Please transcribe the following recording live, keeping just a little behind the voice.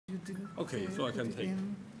Okay, so I can take.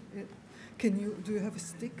 Do you have a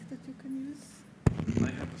stick that you can use? I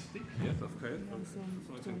have a stick, yes, okay. Yeah, so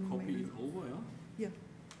I can copy it over, yeah? Yeah.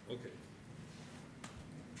 Okay.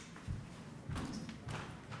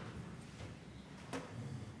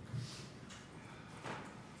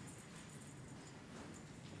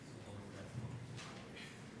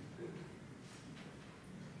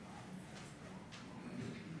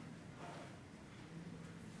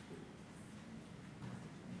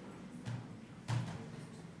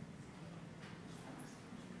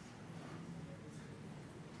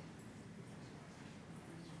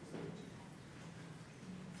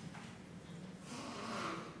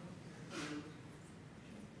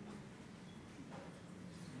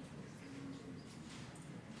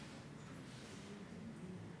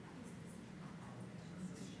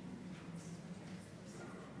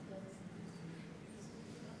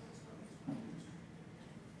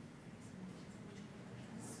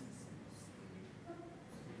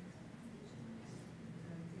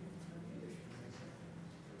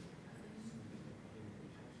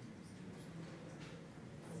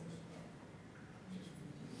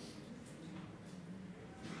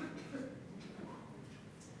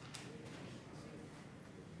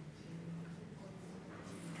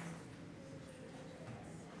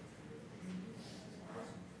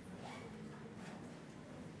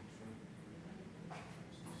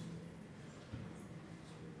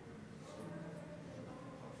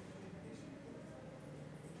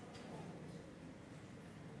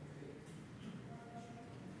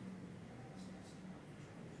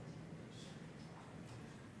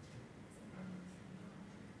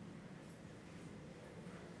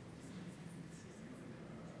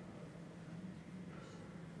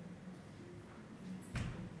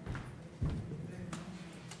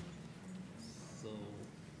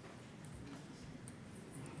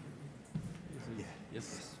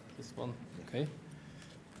 Yes, this one, okay.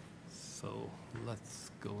 So let's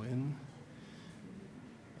go in.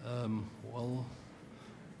 I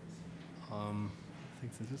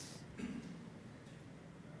think this is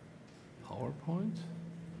PowerPoint.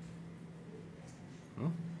 Huh?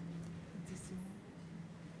 This is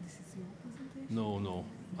your presentation? No,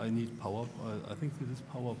 I need I think this is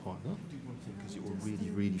PowerPoint, huh? Because it will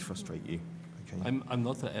really frustrate you. Okay. I'm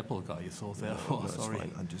not the Apple guy, so therefore, no, sorry.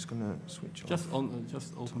 Fine. I'm just going to switch just off.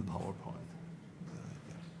 Just open PowerPoint.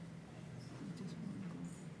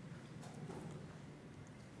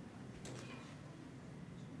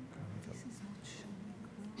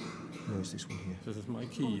 No, it's this one here. This is my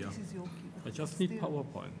key, yeah. This is your key. I just need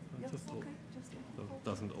PowerPoint. Yeah, Just okay, so it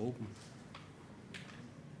doesn't open.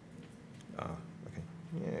 Ah, okay.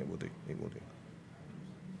 Yeah, it will do. It will do.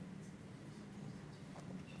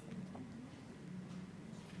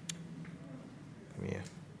 Come here.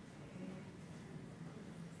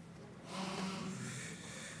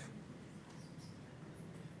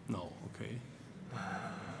 No, okay.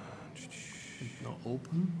 Now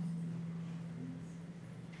open.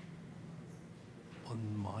 On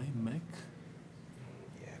my Mac.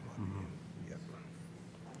 Yeah, yep.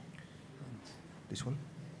 This one?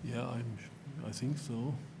 Yeah, I think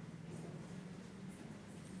so.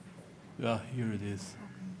 Yeah, here it is.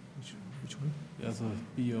 Which one? Yeah,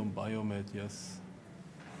 the biomed, yes.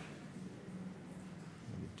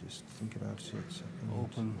 Let me just think about it a second.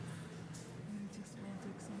 Open. I just want to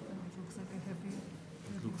example. It looks like a heavy.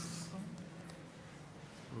 It looks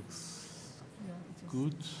yeah, it just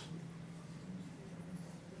good.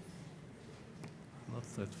 Not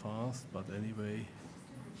that fast, but anyway.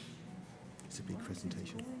 It's a big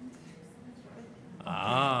presentation.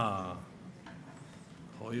 Ah,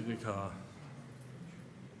 Heureka.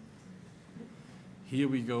 Here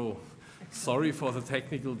we go. Sorry for the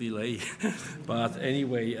technical delay, but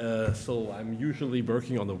anyway, so I'm usually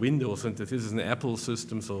working on the Windows, and this is an Apple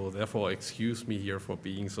system, so therefore excuse me here for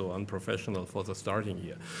being so unprofessional for the starting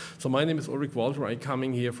here. So my name is Ulrich Walter. I'm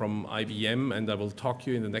coming here from IBM, and I will talk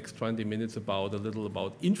to you in the next 20 minutes about a little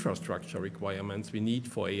about infrastructure requirements we need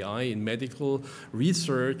for AI in medical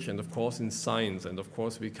research and of course in science. And of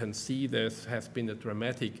course we can see there has been a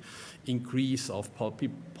dramatic increase of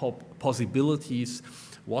possibilities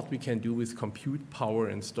what we can do with compute power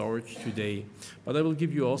and storage today. But I will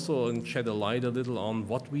give you also and shed a light a little on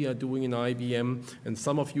what we are doing in IBM. And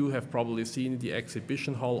some of you have probably seen in the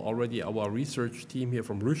exhibition hall already our research team here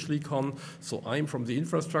from Rüschlikon. So I'm from the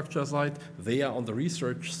infrastructure side, they are on the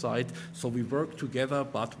research side. So we work together,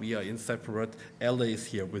 but we are in separate alleys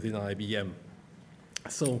here within IBM.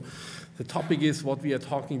 So the topic is what we are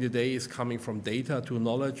talking today is coming from data to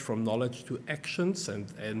knowledge, from knowledge to actions,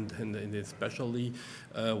 and especially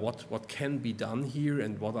what can be done here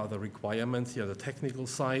and what are the requirements here, the technical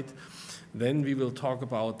side. Then we will talk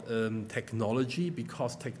about technology,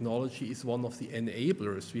 because technology is one of the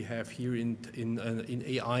enablers we have here in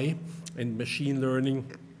AI and machine learning.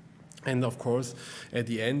 And of course, at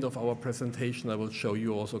the end of our presentation, I will show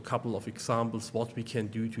you also a couple of examples what we can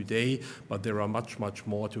do today, but there are much, much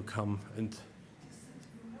more to come. And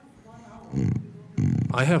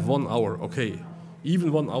I have 1 hour, okay.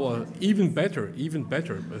 Even 1 hour, even better, even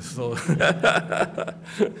better. So,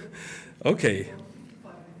 okay.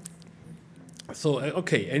 So,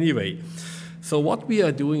 okay, anyway. So what we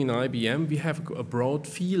are doing in IBM, we have a broad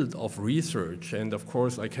field of research, and of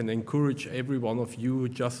course I can encourage every one of you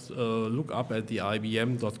just look up at the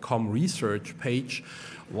IBM.com research page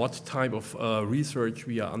what type of research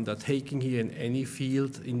we are undertaking here in any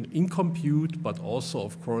field in compute, but also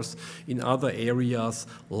of course in other areas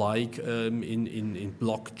like in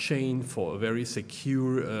blockchain for a very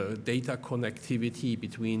secure data connectivity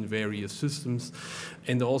between various systems,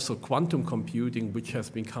 and also quantum computing, which has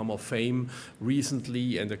become of fame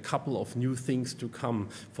recently, and a couple of new things to come.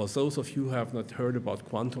 For those of you who have not heard about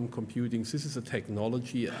quantum computing, this is a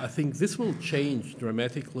technology. I think this will change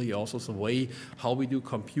dramatically also the way how we do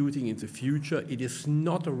computing in the future. It is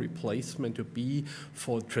not a replacement to be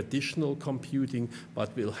for traditional computing,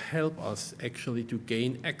 but will help us actually to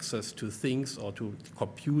gain access to things or to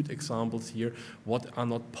compute examples here what are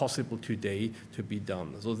not possible today to be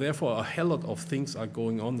done. So therefore a hell lot of things are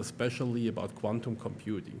going on, especially about quantum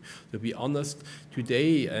computing. To be honest,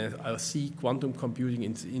 today I see quantum computing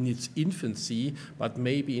in its infancy, but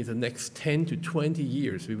maybe in the next 10 to 20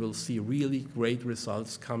 years we will see really great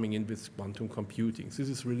results coming in with quantum computing. This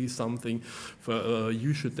is really something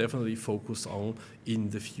you should definitely focus on in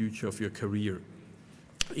the future of your career.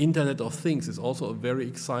 Internet of Things is also a very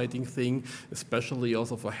exciting thing, especially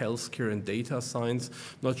also for healthcare and data science.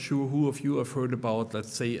 Not sure who of you have heard about,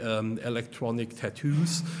 let's say, electronic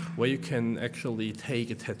tattoos, where you can actually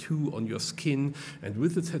take a tattoo on your skin, and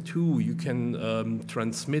with the tattoo you can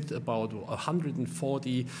transmit about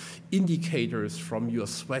 140 indicators from your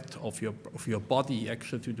sweat of your body,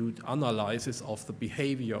 actually to do analysis of the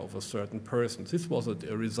behavior of a certain person. This was a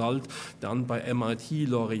result done by MIT,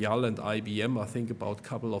 L'Oreal, and IBM, I think about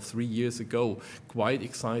of 3 years ago. Quite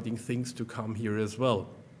exciting things to come here as well.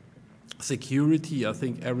 Security, I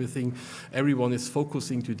think everyone is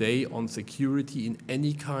focusing today on security in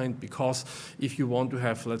any kind, because if you want to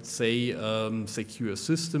have, let's say, secure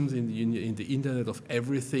systems in the Internet of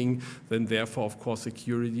Everything, then therefore, of course,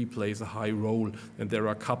 security plays a high role, and there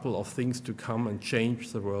are a couple of things to come and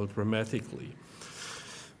change the world dramatically.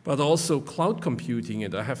 But also cloud computing,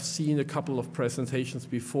 and I have seen a couple of presentations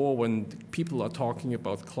before when people are talking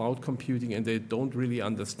about cloud computing and they don't really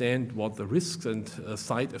understand what the risks and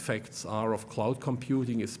side effects are of cloud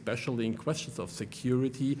computing, especially in questions of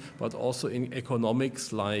security, but also in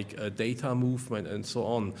economics like data movement and so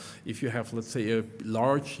on. If you have, let's say, a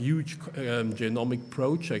large, huge genomic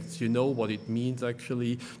project, you know what it means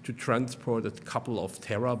actually to transport a couple of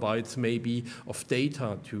terabytes maybe of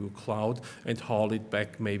data to cloud and haul it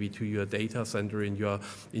back maybe to your data center in your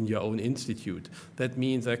own institute. That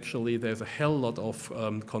means actually there's a hell lot of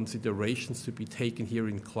considerations to be taken here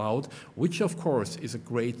in cloud, which of course is a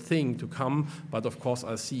great thing to come, but of course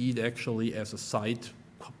I see it actually as a side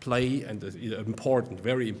play and an important,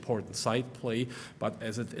 very important side play, but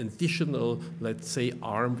as an additional, let's say,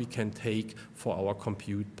 arm we can take for our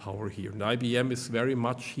compute power here. And IBM is very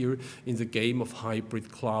much here in the game of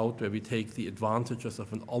hybrid cloud, where we take the advantages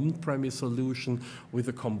of an on-premise solution with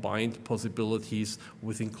the combined possibilities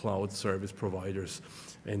within cloud service providers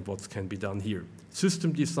and what can be done here.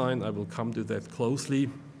 System design, I will come to that closely.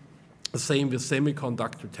 The same with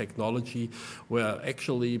semiconductor technology, where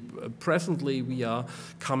actually presently we are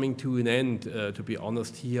coming to an end, to be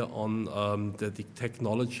honest, here on the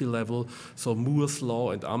technology level. So Moore's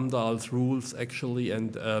law and Amdahl's rules actually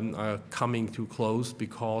are coming to close,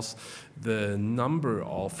 because the number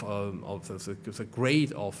of the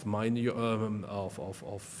grade of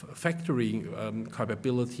factoring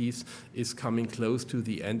capabilities is coming close to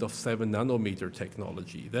the end of 7 nanometer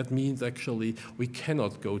technology. That means actually we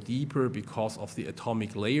cannot go deeper cheaper because of the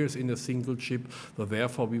atomic layers in a single chip. So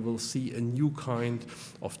therefore, we will see a new kind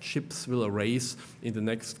of chips will arise in the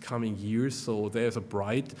next coming years. So there's a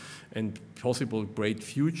bright and possible great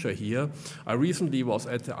future here. I recently was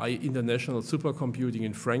at the International Supercomputing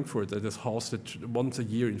in Frankfurt that is hosted once a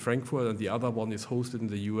year in Frankfurt, and the other one is hosted in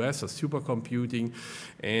the US as supercomputing.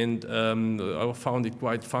 And I found it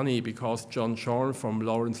quite funny because John Shorn from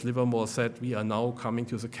Lawrence Livermore said we are now coming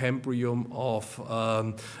to the Cambrium of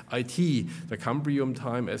IT. The Cambrium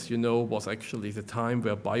time, as you know, was actually the time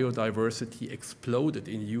where biodiversity exploded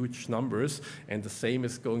in huge numbers, and the same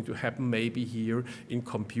is going to happen maybe here in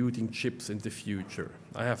computing chips in the future.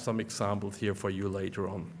 I have some examples here for you later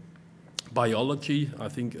on. Biology, I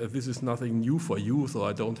think this is nothing new for you, so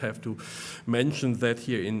I don't have to mention that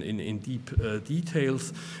here in deep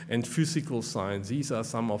details. And physical science, these are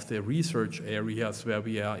some of the research areas where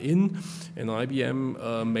we are in. And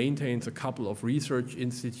IBM maintains a couple of research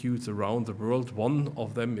institutes around the world. One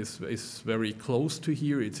of them is very close to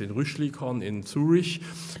here. It's in Rüschlikon in Zurich,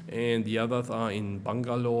 and the others are in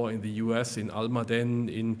Bangalore in the US, in Almaden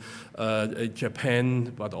in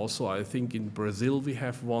Japan, but also I think in Brazil we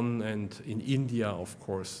have one, and in India, of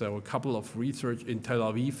course. So a couple of research in Tel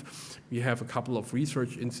Aviv, we have a couple of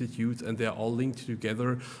research institutes, and they're all linked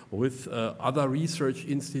together with other research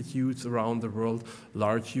institutes around the world,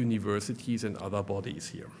 large universities and other bodies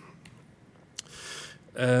here.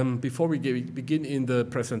 Before we begin in the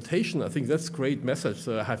presentation, I think that's a great message.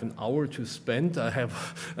 So I have an hour to spend.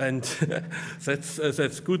 And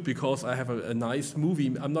that's good because I have a nice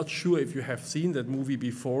movie. I'm not sure if you have seen that movie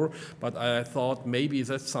before, but I thought maybe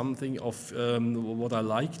that's something of what I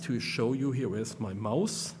like to show you here. Where's my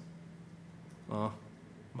mouse?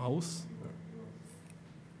 Mouse?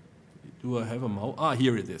 Do I have a mouse? Ah,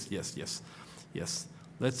 here it is. Yes.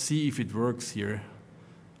 Let's see if it works here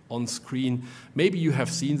on screen. Maybe you have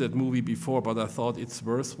seen that movie before, but I thought it's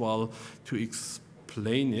worthwhile to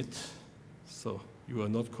explain it. So you are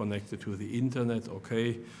not connected to the internet,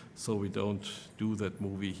 okay? So we don't do that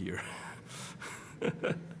movie here.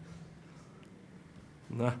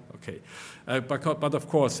 Nah, okay. But of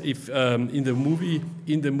course, if in the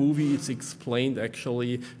movie it's explained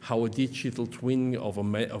actually how a digital twin of a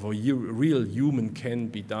real human can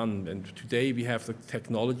be done. And today we have the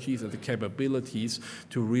technologies and the capabilities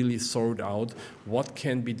to really sort out what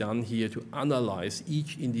can be done here to analyze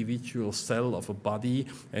each individual cell of a body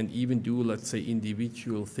and even do, let's say,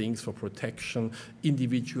 individual things for protection,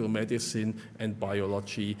 individual medicine and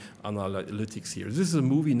biology analytics here. This is a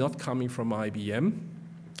movie not coming from IBM.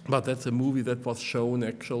 But that's a movie that was shown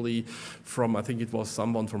actually from, I think it was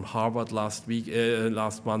someone from Harvard last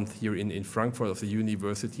month here in Frankfurt of the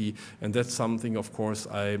university. And that's something, of course,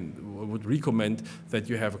 I would recommend that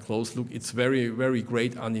you have a close look. It's very, very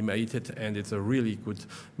great animated, and it's a really good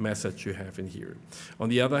message you have in here. On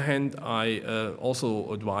the other hand, I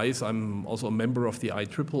also advise, I'm also a member of the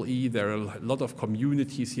IEEE. There are a lot of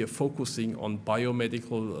communities here focusing on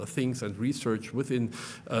biomedical things and research within.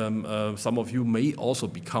 Some of you may also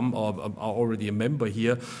become or are already a member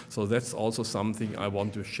here, so that's also something I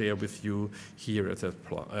want to share with you here at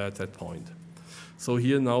that point. So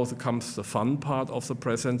here now comes the fun part of the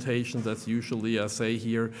presentation. That's usually I say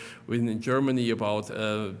here in Germany about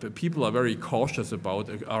people are very cautious about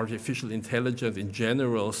artificial intelligence in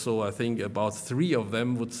general. So I think about 3 of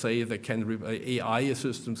them would say that AI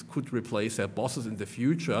systems could replace their bosses in the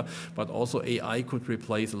future, but also AI could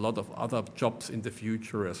replace a lot of other jobs in the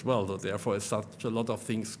future as well. So therefore, there's such a lot of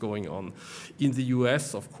things going on. In the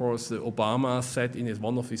US, of course, Obama said in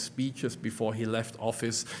one of his speeches before he left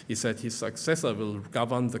office, he said his successor will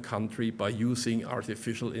govern the country by using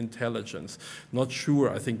artificial intelligence. Not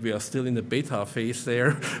sure, I think we are still in the beta phase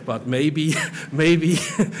there, but maybe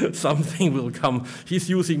something will come. He's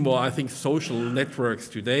using more, I think, social networks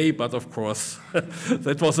today, but of course,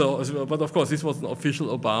 this was an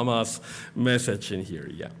official Obama's message in here,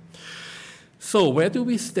 yeah. So where do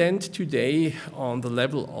we stand today on the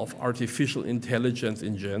level of artificial intelligence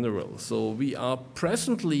in general? So we are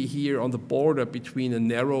presently here on the border between a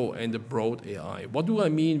narrow and a broad AI. What do I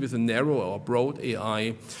mean with a narrow or broad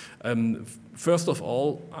AI? First of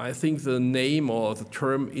all, I think the name or the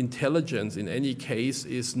term intelligence in any case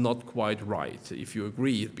is not quite right, if you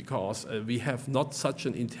agree, because we have not such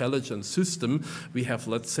an intelligent system. We have,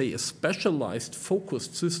 let's say, a specialized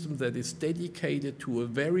focused system that is dedicated to a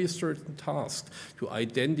very certain task, to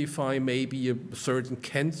identify maybe a certain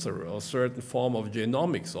cancer or a certain form of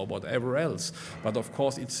genomics or whatever else. But of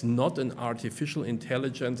course, it's not an artificial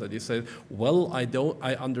intelligence that is said, well, I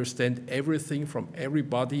understand everything from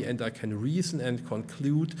everybody and I can reason and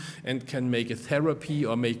conclude and can make a therapy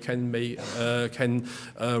or can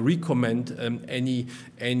recommend any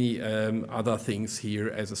other things here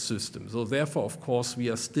as a system. So therefore, of course, we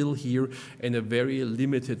are still here in a very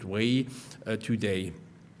limited way today.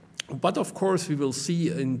 But of course, we will see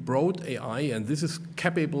in broad AI, and this is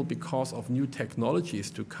capable because of new technologies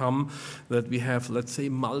to come, that we have, let's say,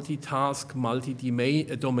 multitask,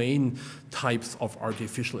 multi-domain types of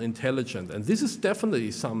artificial intelligence. And this is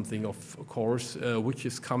definitely something, of course, which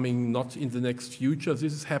is coming not in the next future.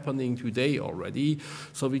 This is happening today already.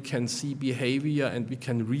 So we can see behavior and we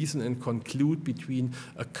can reason and conclude between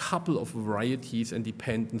a couple of varieties and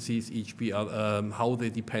dependencies, how they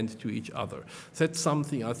depend to each other. That's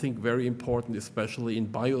something I think very important, especially in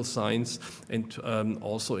bioscience and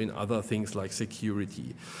also in other things like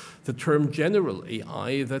security. The term general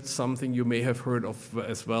AI, that's something you may have heard of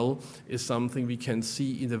as well, is something we can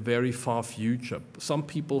see in the very far future. Some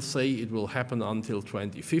people say it will happen until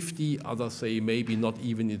 2050, others say maybe not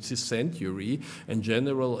even in this century. And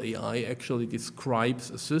general AI actually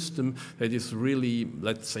describes a system that is really,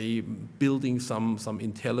 let's say, building some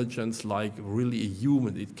intelligence like really a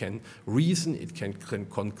human. It can reason, it can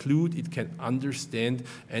conclude, it can understand,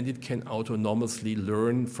 and it can autonomously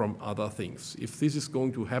learn from other things. If this is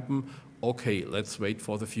going to happen, okay, let's wait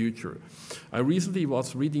for the future. I recently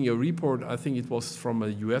was reading a report, I think it was from a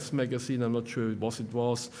US magazine, I'm not sure it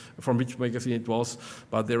was from which magazine it was,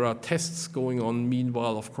 but there are tests going on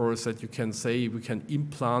meanwhile, of course, that you can say we can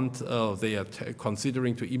implant, they are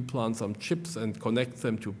considering to implant some chips and connect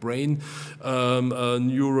them to brain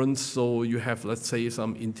neurons, so you have, let's say,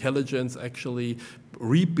 some intelligence actually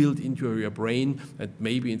rebuilt into your brain, and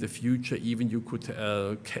maybe in the future even you could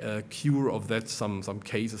cure of that some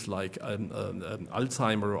cases like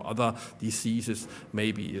Alzheimer or other diseases,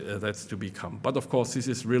 maybe that's to become. But of course this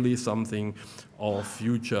is really something of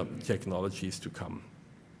future technologies to come.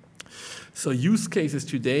 So use cases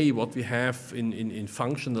today, what we have in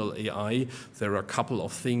functional AI, there are a couple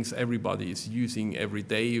of things everybody is using every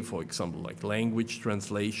day, for example, like language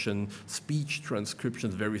translation, speech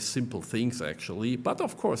transcription, very simple things actually. But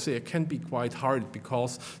of course, they can be quite hard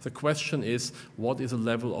because the question is, what is the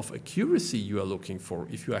level of accuracy you are looking for?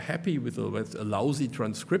 If you are happy with a lousy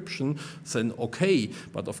transcription, then okay.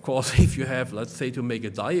 But of course, if you have, let's say, to make a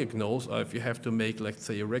diagnosis, or if you have to make, let's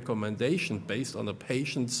say, a recommendation based on a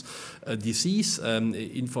patient's disease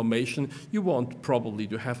information, you want probably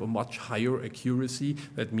to have a much higher accuracy.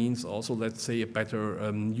 That means also, let's say, a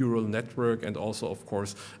better neural network and also, of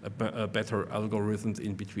course, a better algorithms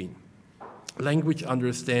in between. Language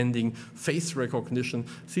understanding, face recognition,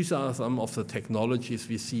 these are some of the technologies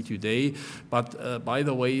we see today. But by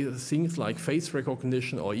the way, things like face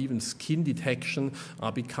recognition or even skin detection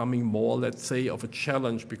are becoming more, let's say, of a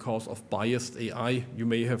challenge because of biased AI. You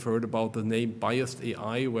may have heard about the name biased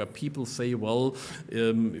AI, where people say, well,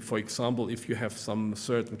 for example, if you have some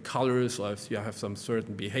certain colors or if you have some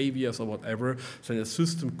certain behaviors or whatever, then a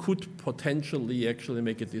system could potentially actually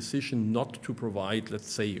make a decision not to provide,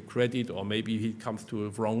 let's say, credit, or maybe he comes to a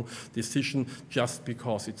wrong decision just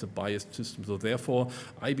because it's a biased system. So therefore,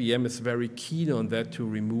 IBM is very keen on that, to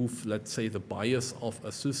remove, let's say, the bias of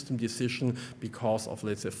a system decision because of,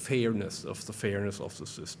 let's say, fairness of the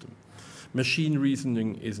system. Machine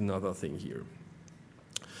reasoning is another thing here.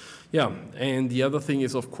 Yeah, and the other thing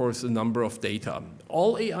is, of course, the number of data.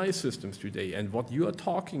 All AI systems today, and what you are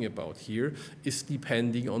talking about here, is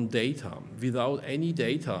depending on data. Without any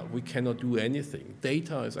data, we cannot do anything.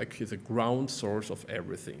 Data is actually the ground source of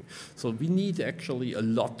everything. So we need actually a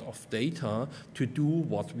lot of data to do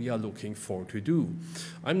what we are looking for to do.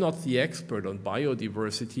 I'm not the expert on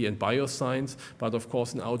biodiversity and bioscience, but of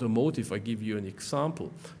course in automotive, I give you an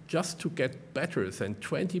example. Just to get better than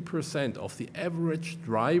 20% of the average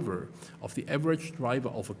driver of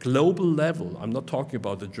a global level, I'm not talking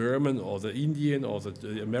about the German or the Indian or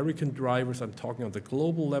the American drivers, I'm talking on the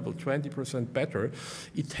global level, 20% better,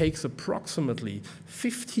 it takes approximately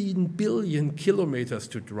 15 billion kilometers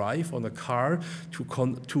to drive on a car to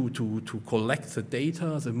collect the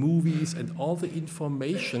data, the movies, and all the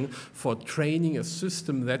information for training a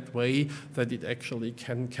system that way that it actually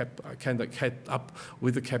can keep up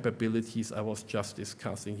with the capabilities I was just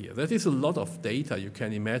discussing here. That is a lot of data, you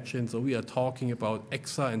can imagine. So we are talking about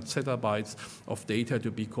exa and zettabytes of data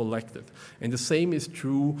to be collected. And the same is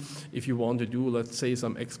true if you want to do, let's say,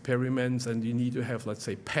 some experiments and you need to have, let's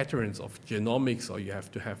say, patterns of genomics, or you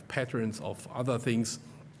have to have patterns of other things.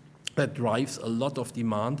 That drives a lot of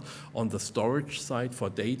demand on the storage side for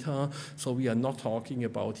data. So we are not talking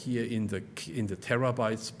about here in the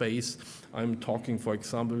terabyte space. I'm talking, for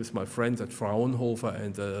example, with my friends at Fraunhofer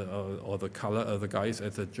and or the guys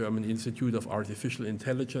at the German Institute of Artificial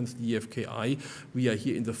Intelligence, DFKI. We are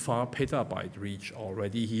here in the far petabyte reach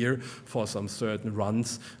already here for some certain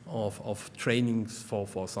runs of trainings for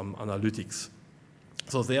some analytics.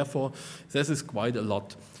 So therefore, this is quite a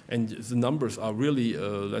lot. And the numbers are really,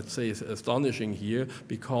 let's say, astonishing here,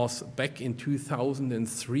 because back in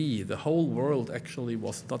 2003, the whole world actually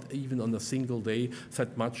was not even on a single day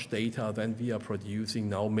that much data than we are producing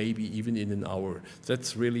now, maybe even in an hour.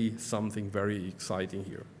 That's really something very exciting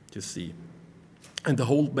here to see. And the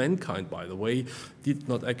whole mankind, by the way, did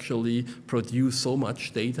not actually produce so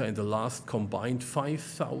much data in the last combined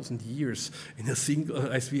 5,000 years in a single,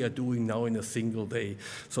 as we are doing now in a single day.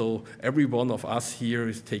 So every one of us here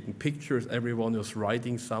is taking pictures, everyone is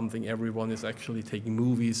writing something, everyone is actually taking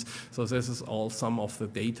movies. So this is all some of the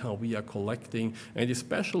data we are collecting, and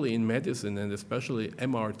especially in medicine, and especially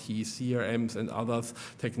MRT, CRMs, and other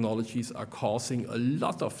technologies are causing a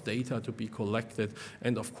lot of data to be collected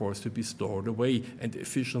and, of course, to be stored away and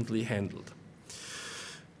efficiently handled.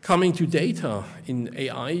 Coming to data, in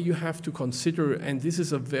AI you have to consider, and this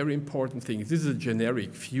is a very important thing, this is a generic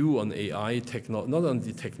view on AI, not on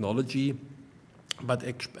the technology, but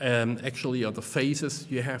actually on the phases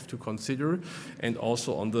you have to consider, and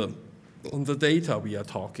also on the data we are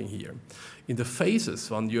talking here. In the phases,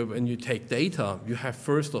 when you take data, you have,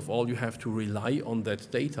 first of all, you have to rely on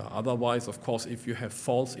that data. Otherwise, of course, if you have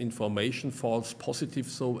false information, false positive,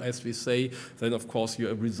 so as we say, then of course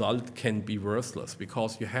your result can be worthless,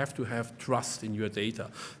 because you have to have trust in your data.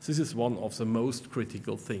 This is one of the most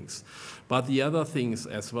critical things. But the other things,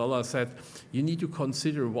 as well as that, you need to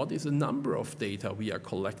consider what is the number of data we are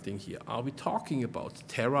collecting here. Are we talking about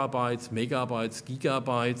terabytes, megabytes,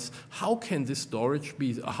 gigabytes? How can this storage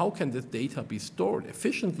be, how can this data be stored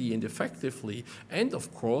efficiently and effectively? And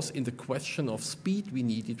of course, in the question of speed, we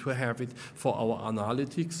needed to have it for our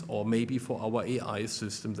analytics or maybe for our AI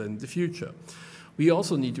systems in the future. We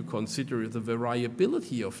also need to consider the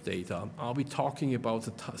variability of data. Are we talking about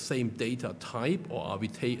the same data type, or are we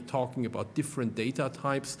talking about different data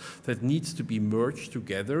types that needs to be merged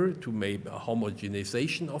together to make a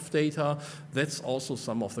homogenization of data? That's also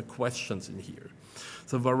some of the questions in here.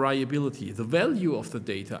 The variability, the value of the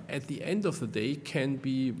data at the end of the day can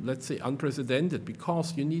be, let's say, unprecedented,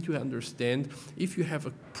 because you need to understand if you have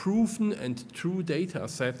a proven and true data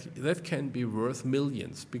set, that can be worth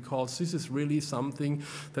millions, because this is really something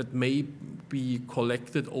that may be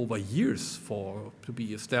collected over years to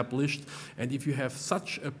be established. And if you have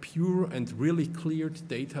such a pure and really cleared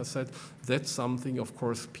data set, that's something, of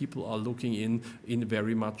course, people are looking in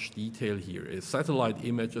very much detail here. Satellite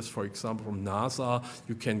images, for example, from NASA,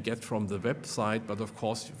 you can get from the website, but of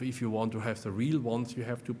course, if you want to have the real ones, you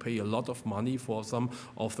have to pay a lot of money for some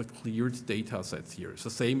of the cleared data sets here. The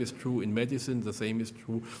same is true in medicine, the same is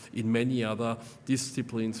true in many other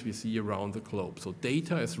disciplines we see around the globe. So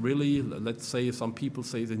data is really, let's say, some people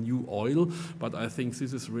say the new oil, but I think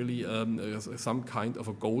this is really some kind of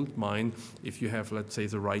a gold mine if you have, let's say,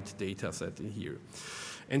 the right data set in here.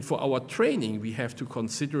 And for our training, we have to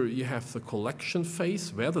consider, you have the collection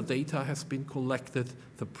phase, where the data has been collected,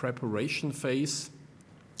 the preparation phase,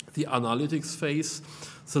 the analytics phase,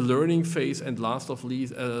 the learning phase, and last not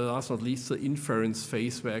least, the inference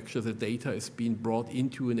phase, where actually the data is being brought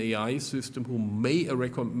into an AI system who may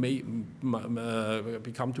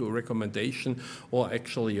become to a recommendation, or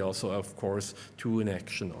actually also, of course, to an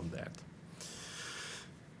action on that.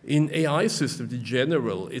 In AI systems in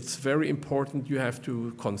general, it's very important, you have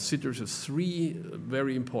to consider the three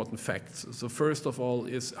very important facts. So first of all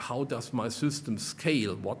is, how does my system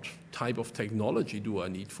scale? What type of technology do I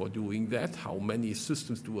need for doing that? How many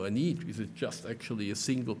systems do I need? Is it just actually a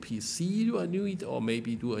single PC do I need? Or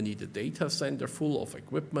maybe do I need a data center full of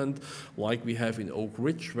equipment like we have in Oak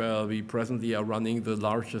Ridge, where we presently are running the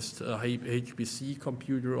largest HPC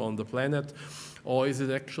computer on the planet? Or is it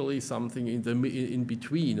actually something in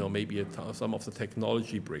between, or maybe some of the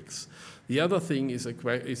technology bricks? The other thing is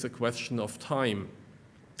a question of time.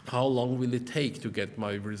 How long will it take to get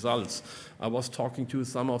my results? I was talking to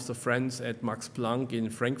some of the friends at Max Planck in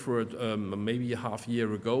Frankfurt maybe a half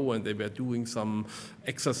year ago, and they were doing some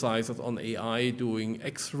exercises on AI, doing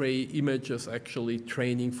X-ray images, actually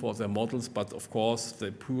training for their models. But of course,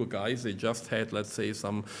 the poor guys, they just had, let's say,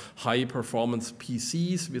 some high-performance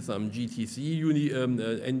PCs with some NVIDIA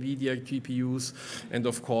GPUs. And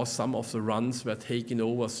of course, some of the runs were taken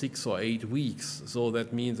over 6 or 8 weeks. So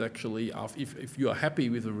that means actually, if you are happy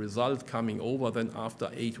with the the result coming over then after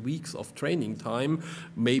 8 weeks of training time,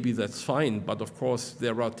 maybe that's fine. But of course,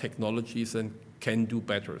 there are technologies and can do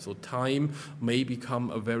better. So time may become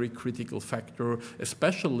a very critical factor,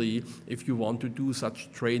 especially if you want to do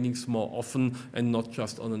such trainings more often and not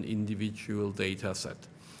just on an individual data set.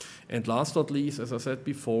 And last but not least, as I said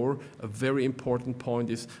before, a very important point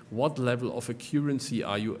is what level of accuracy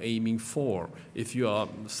are you aiming for? If you are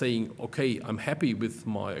saying, okay, I'm happy with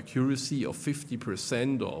my accuracy of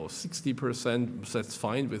 50% or 60%, that's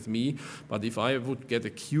fine with me. But if I would get a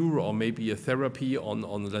cure or maybe a therapy on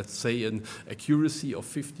let's say, an accuracy of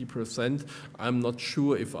 50%, I'm not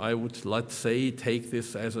sure if I would, let's say, take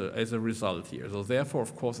this as a result here. So therefore,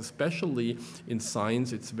 of course, especially in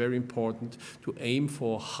science, it's very important to aim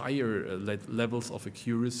for higher levels of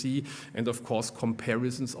accuracy, and of course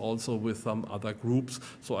comparisons also with some other groups,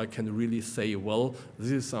 so I can really say, well,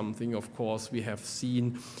 this is something of course we have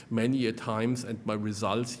seen many a times, and my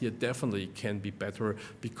results here definitely can be better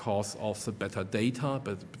because of the better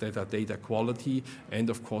data quality,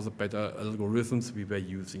 and of course the better algorithms we were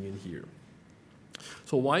using in here.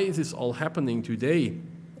 So why is this all happening today?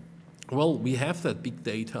 Well, we have that big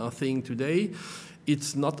data thing today.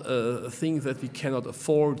 It's not a thing that we cannot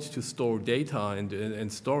afford to store data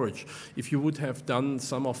and storage. If you would have done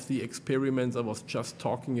some of the experiments I was just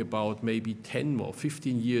talking about maybe 10 or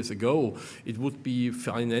 15 years ago, it would be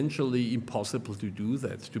financially impossible to do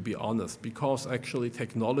that, to be honest, because actually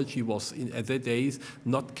technology was at that days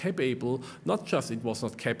not capable, not just it was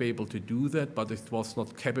not capable to do that, but it was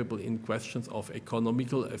not capable in questions of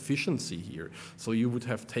economical efficiency here. So you would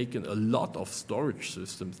have taken a lot of storage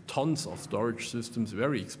systems, tons of storage systems,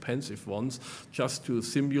 very expensive ones, just to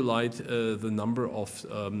simulate the number of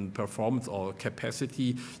performance or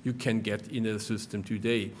capacity you can get in a system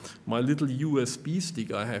today. My little USB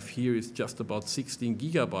stick I have here is just about 16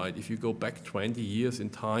 gigabyte. If you go back 20 years in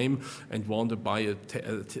time and want to buy a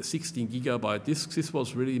 16 gigabyte disk, this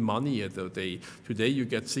was really money at the day. Today you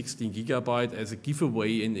get 16 gigabyte as a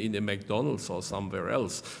giveaway in a McDonald's or somewhere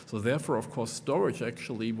else. So therefore, of course, storage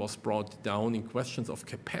actually was brought down in questions of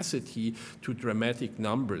capacity to dramatic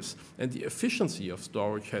numbers, and the efficiency of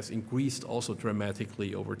storage has increased also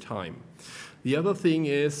dramatically over time. The other thing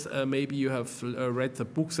is, maybe you have read the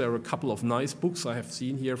books. There are a couple of nice books I have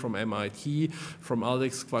seen here from MIT, from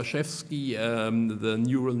Alex Kwaszewski, the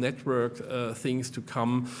neural network things to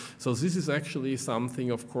come. So this is actually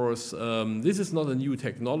something, of course, this is not a new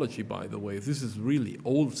technology, by the way. This is really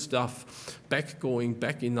old stuff, going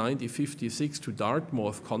back in 1956 to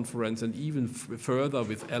Dartmouth conference, and even further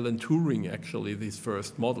with Alan Turing, actually, this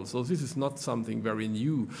first model. So this is not something very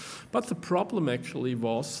new. But the problem actually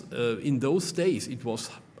was, in those days, it was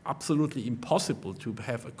absolutely impossible to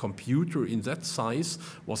have a computer in that size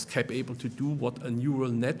was capable to do what a neural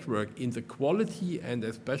network in the quality and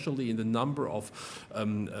especially in the number of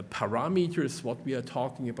parameters what we are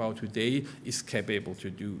talking about today is capable to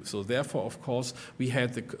do. So therefore, of course, we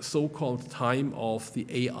had the so-called time of the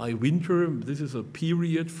AI winter. This is a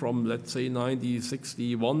period from, let's say,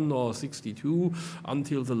 1961 or 62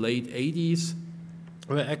 until the late 80s.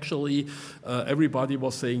 Where actually everybody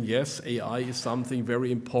was saying, yes, AI is something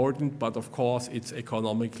very important, but of course it's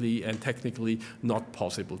economically and technically not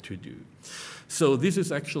possible to do. So this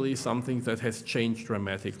is actually something that has changed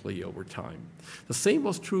dramatically over time. The same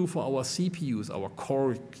was true for our CPUs, our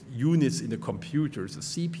core units in the computers. The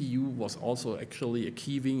CPU was also actually a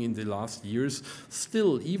key thing in the last years.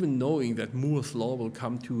 Still, even knowing that Moore's law will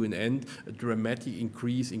come to an end, a dramatic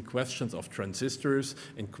increase in questions of transistors,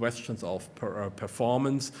 in questions of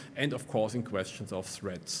performance, and of course in questions of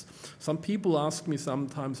threads. Some people ask me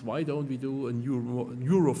sometimes, why don't we do a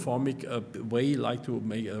neuroformic way, like to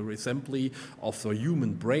make a assembly of the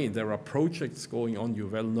human brain? There are projects going on, you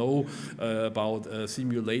well know, about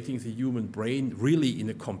simulating the human brain really in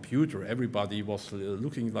a computer. Everybody was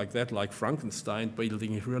looking like that, like Frankenstein,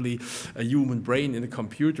 building really a human brain in a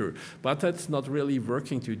computer. But that's not really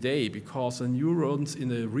working today, because the neurons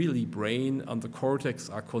in a really brain and the cortex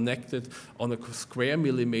are connected on a square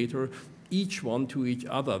millimeter, each one to each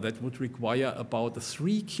other. That would require about a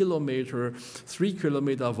 3 kilometer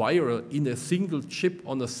wire in a single chip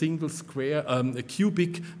on a single square, a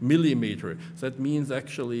cubic millimeter. That means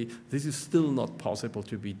actually this is still not possible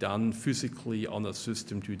to be done physically on a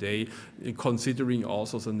system today, considering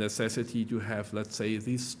also the necessity to have, let's say,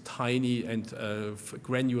 these tiny and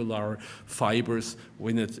granular fibers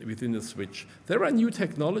within a switch. There are new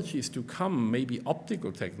technologies to come, maybe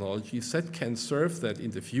optical technologies that can serve that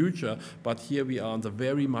in the future, but here we are on the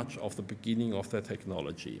very much of the beginning of the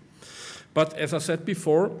technology. But as I said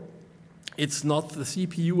before, it's not the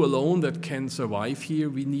CPU alone that can survive here.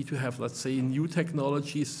 We need to have, let's say, new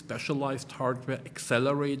technologies, specialized hardware,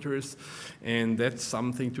 accelerators, and that's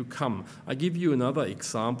something to come. I give you another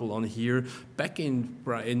example on here. Back in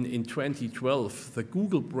 2012, the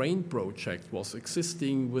Google Brain project was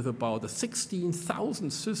existing with about 16,000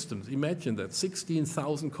 systems. Imagine that,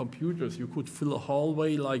 16,000 computers. You could fill a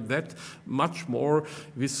hallway like that, much more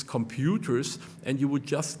with computers, and you would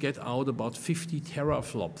just get out about 50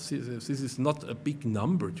 teraflops. This is not a big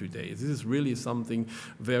number today. This is really something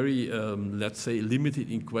very, let's say, limited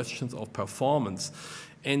in questions of performance.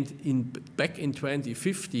 And back in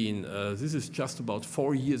 2015, this is just about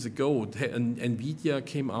 4 years ago, NVIDIA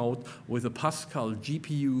came out with a Pascal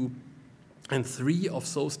GPU, and 3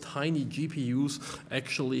 of those tiny GPUs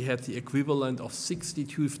actually had the equivalent of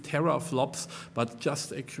 62 teraflops, but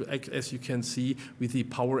just as you can see, with the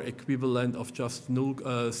power equivalent of just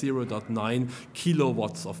 0.9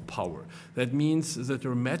 kilowatts of power. That means the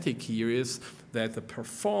dramatic here is that the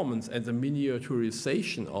performance and the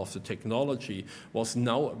miniaturization of the technology was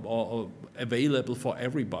now available for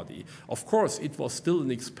everybody. Of course, it was still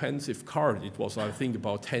an expensive card. It was, I think,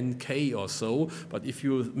 about 10K or so. But if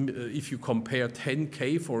you compare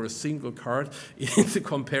 10K for a single card in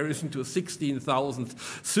comparison to 16,000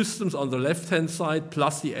 systems on the left-hand side,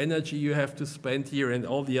 plus the energy you have to spend here and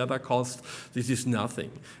all the other costs, this is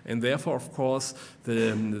nothing. And therefore, of course,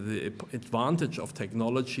 the advantage of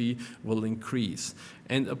technology will increase.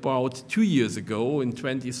 And about 2 years ago, in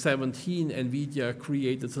 2017, NVIDIA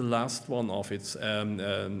created the last one of its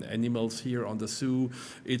animals here on the zoo.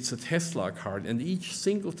 It's a Tesla card, and each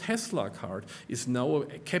single Tesla card is now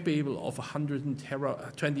capable of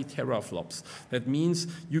 120 teraflops. That means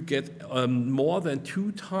you get more than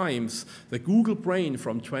 2 times the Google Brain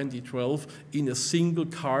from 2012 in a single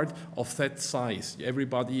card of that size.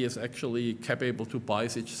 Everybody is actually capable to buy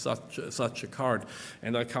such a card.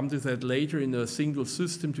 And I come to that later. In a single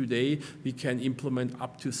system today, we can implement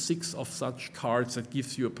up to 6 of such cards that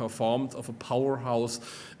gives you a performance of a powerhouse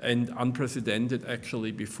and unprecedented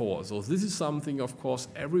actually before. So this is something, of course,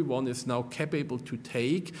 everyone is now capable to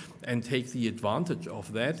take the advantage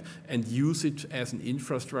of that and use it as an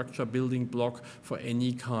infrastructure building block for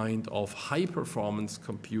any kind of high performance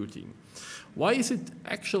computing. Why is it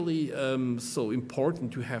actually so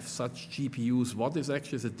important to have such GPUs? What is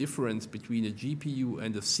actually the difference between a GPU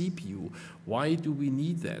and a CPU? Why do we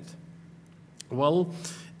need that? Well,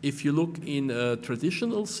 if you look in a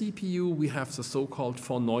traditional CPU, we have the so-called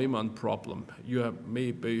von Neumann problem. You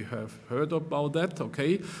maybe have heard about that,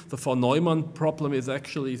 okay? The von Neumann problem is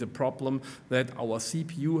actually the problem that our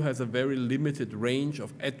CPU has a very limited range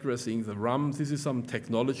of addressing the RAM. This is some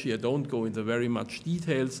technology. I don't go into very much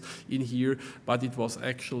details in here, but it was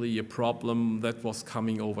actually a problem that was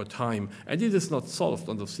coming over time. And it is not solved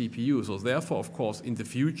on the CPU. So therefore, of course, in the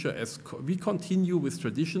future, as we continue with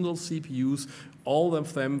traditional CPUs, all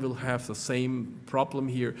of them will have the same problem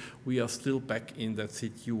here. We are still back in that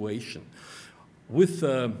situation.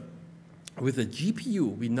 With a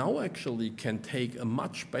GPU, we now actually can take a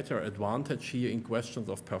much better advantage here in questions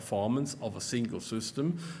of performance of a single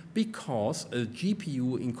system, because a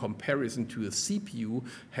GPU in comparison to a CPU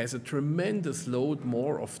has a tremendous load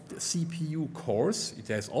more of CPU cores. It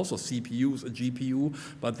has also CPUs, a GPU,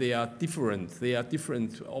 but they are different. They are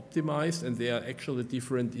different optimized, and they are actually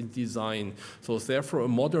different in design. So therefore, a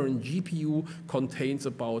modern GPU contains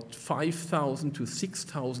about 5,000 to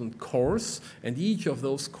 6,000 cores, and each of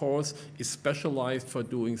those cores is specialized for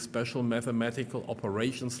doing special mathematical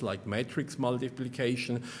operations like matrix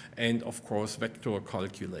multiplication and, of course, vector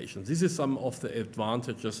calculation. This is some of the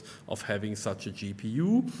advantages of having such a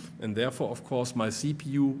GPU, and therefore, of course, my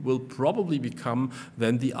CPU will probably become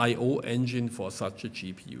then the I/O engine for such a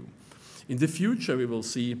GPU. In the future, we will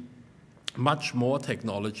see much more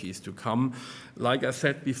technologies to come. Like I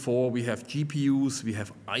said before, we have GPUs, we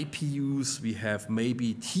have IPUs, we have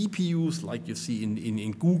maybe TPUs, like you see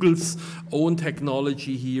in Google's own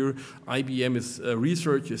technology here. IBM's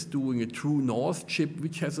research is doing a true north chip,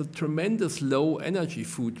 which has a tremendous low energy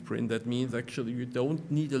footprint. That means actually you don't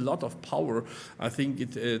need a lot of power. I think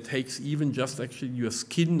it takes even just actually your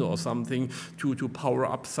skin or something to power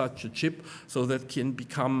up such a chip, so that can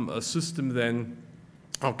become a system then,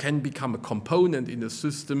 or can become a component in a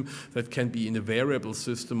system that can be in a variable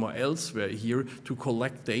system or elsewhere here to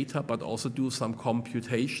collect data, but also do some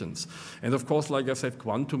computations. And of course, like I said,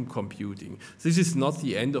 quantum computing. This is not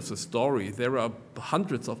the end of the story. There are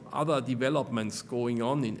hundreds of other developments going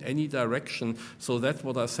on in any direction. So that's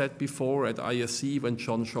what I said before at ISC when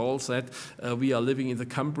John Scholl said, we are living in the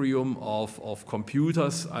Cambrium of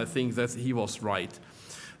computers. I think that he was right.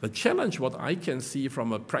 The challenge, what I can see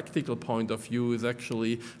from a practical point of view, is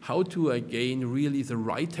actually how to gain really the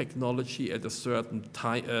right technology at a certain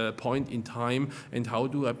point in time, and how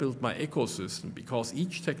do I build my ecosystem, because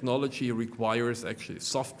each technology requires actually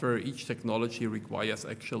software, each technology requires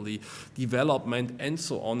actually development, and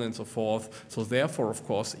so on and so forth. So therefore, of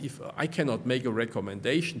course, if I cannot make a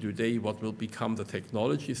recommendation today what will become the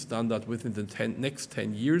technology standard within the next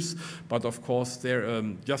 10 years, but of course there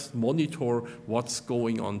just monitor what's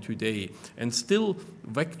going on today. And still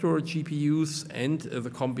vector GPUs and the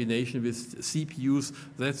combination with CPUs,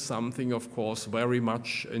 that's something of course very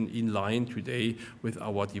much in line today with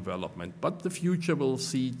our development. But the future will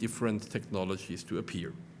see different technologies to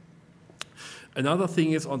appear. Another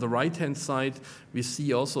thing is on the right-hand side, we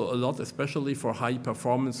see also a lot, especially for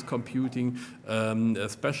high-performance computing, a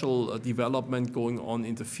special development going on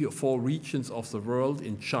in the 4 regions of the world,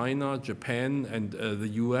 in China, Japan, and the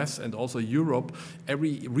US, and also Europe.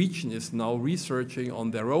 Every region is now researching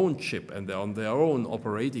on their own chip and on their own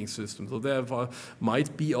operating system. So therefore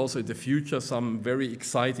might be also in the future some very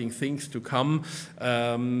exciting things to come.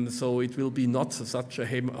 So it will be not such a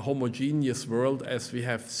homogeneous world as we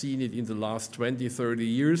have seen it in the last 20, 30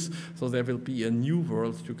 years. So there will be a new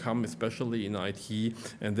world to come, especially in IT,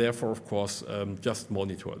 and therefore, of course, just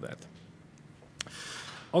monitor that.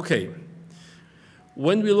 Okay.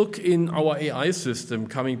 When we look in our AI system,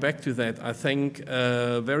 coming back to that, I think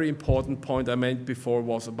a very important point I meant before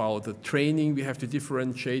was about the training. We have to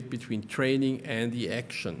differentiate between training and the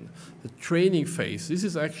action. The training phase, this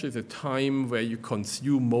is actually the time where you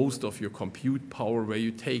consume most of your compute power, where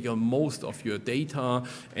you take most of your data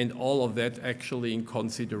and all of that actually in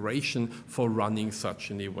consideration for running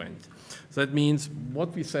such an event. That means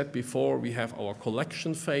what we said before, we have our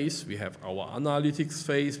collection phase, we have our analytics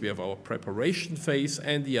phase, we have our preparation phase,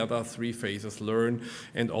 and the other 3 phases, learn,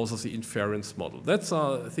 and also the inference model. That's,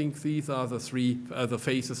 I think these are the 3 the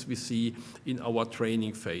phases we see in our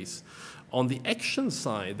training phase. On the action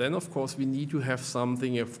side, then of course we need to have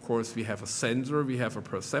something. Of course we have a sensor, we have a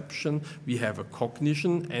perception, we have a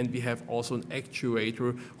cognition, and we have also an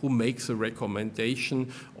actuator who makes a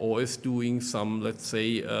recommendation or is doing some, let's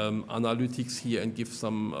say, analytics here and gives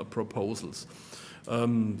some proposals.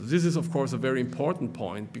 This is, of course, a very important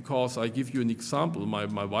point, because I give you an example. My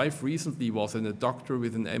wife recently was in a doctor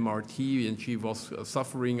with an MRT, and she was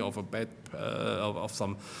suffering of a bad of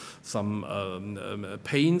some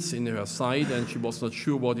pains in her side, and she was not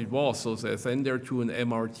sure what it was. So they sent her to an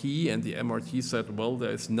MRT, and the MRT said, well,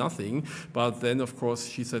 there is nothing. But then, of course,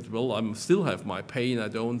 she said, well, I still have my pain. I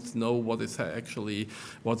don't know what is actually,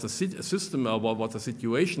 what the system or what the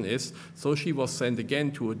situation is. So she was sent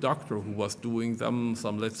again to a doctor who was doing some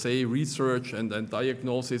let's say, research and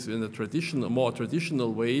diagnosis in a more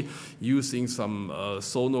traditional way, using some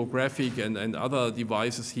sonographic and other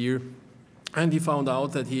devices here. And he found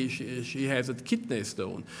out that she has a kidney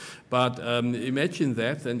stone. But imagine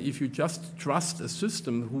that, and if you just trust a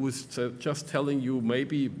system who is just telling you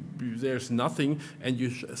maybe there's nothing, and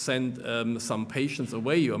you send some patients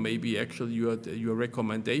away, or maybe actually your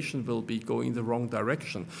recommendation will be going the wrong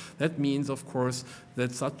direction. That means, of course,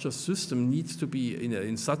 that such a system needs to be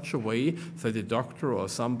in such a way that a doctor or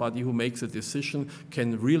somebody who makes a decision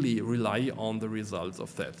can really rely on the results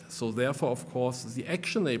of that. So therefore, of course, the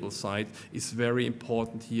actionable side is very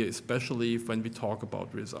important here, especially when we talk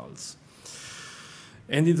about results.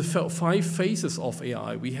 And in the 5 phases of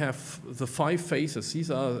AI, we have the 5 phases.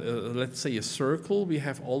 These are, let's say, a circle we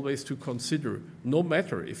have always to consider. No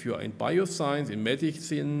matter if you are in bioscience, in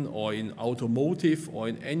medicine, or in automotive, or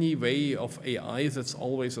in any way of AI, that's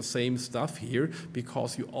always the same stuff here,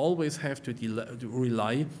 because you always have to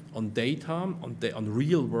rely on data, on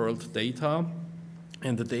real-world data.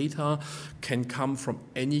 And the data can come from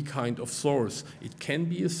any kind of source. It can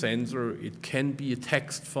be a sensor, it can be a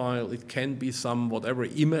text file, it can be some whatever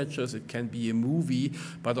images, it can be a movie.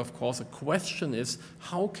 But of course, the question is,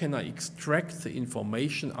 how can I extract the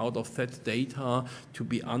information out of that data to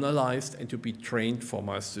be analyzed and to be trained for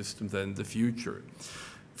my system then in the future?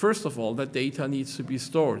 First of all, that data needs to be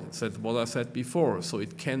stored. That's what I said before. So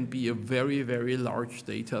it can be a very, very large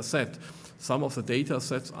data set. Some of the data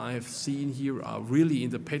sets I have seen here are really in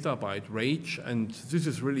the petabyte range, and this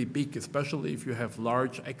is really big, especially if you have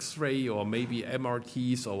large X-ray or maybe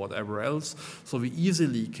MRTs or whatever else. So we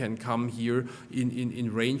easily can come here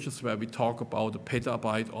in ranges where we talk about a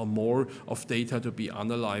petabyte or more of data to be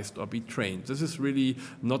analyzed or be trained. This is really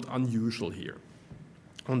not unusual here.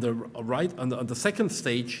 On the right, on the second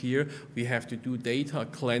stage here, we have to do data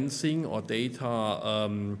cleansing or data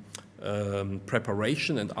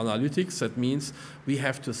preparation and analytics. That means we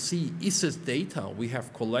have to see, is this data we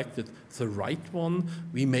have collected the right one?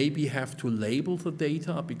 We maybe have to label the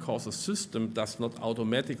data because the system does not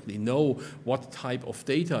automatically know what type of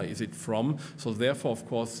data is it from. So therefore, of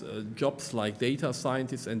course, jobs like data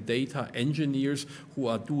scientists and data engineers who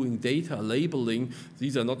are doing data labeling,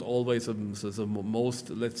 these are not always the most,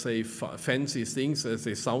 let's say, fancy things.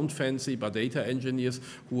 They sound fancy, but data engineers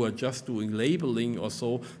who are just doing labeling or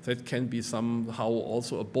so, that can be somehow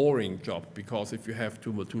also a boring job, because if you have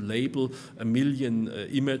to label 1 million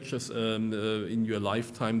images in your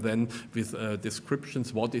lifetime, then with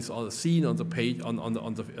descriptions, what is seen on the page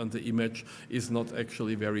on the image is not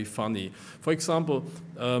actually very funny. For example,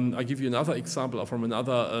 I give you another example from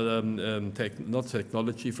another not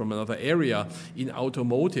technology, from another area in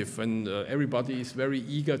automotive, and everybody is very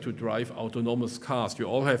eager to drive autonomous cars. You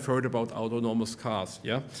all have heard about autonomous cars,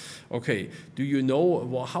 yeah? Okay, do you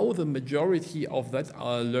know how the majority of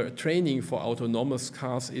that training for autonomous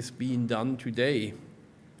cars is being done today?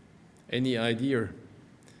 Any idea?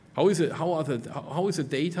 How is it? How is the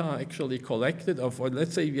data actually collected?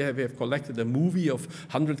 Let's say we have collected a movie of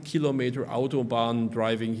 100-kilometer autobahn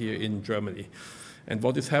driving here in Germany, and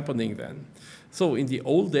what is happening then? So in the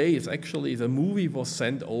old days, actually, the movie was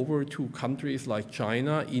sent over to countries like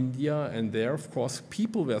China, India, and there, of course,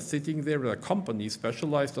 people were sitting there, there are companies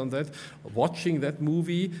specialized on that, watching that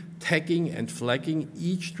movie, tagging and flagging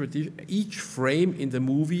each frame in the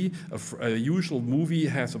movie. A usual movie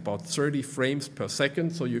has about 30 frames per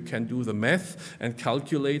second, so you can do the math and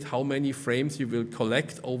calculate how many frames you will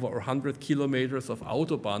collect over 100 kilometers of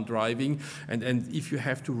autobahn driving, and if you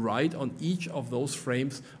have to write on each of those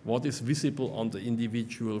frames what is visible on the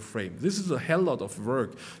individual frame. This is a hell lot of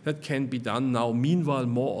work that can be done now, meanwhile,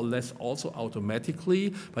 more or less also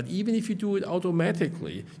automatically. But even if you do it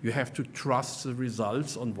automatically, you have to trust the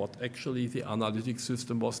results on what actually the analytic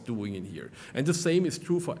system was doing in here. And the same is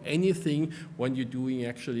true for anything when you're doing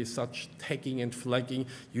actually such tagging and flagging.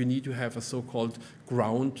 You need to have a so-called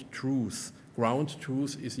ground truth. Ground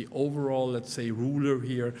truth is the overall, let's say, ruler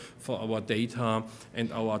here for our data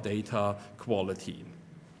and our data quality.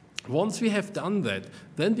 Once we have done that,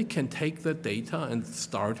 then we can take that data and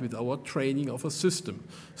start with our training of a system.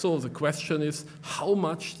 So the question is, how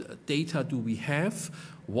much data do we have?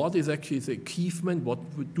 What is actually the achievement? What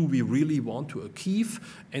do we really want to achieve?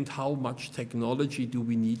 And how much technology do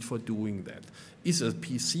we need for doing that? Is a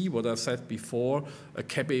PC, what I said before, a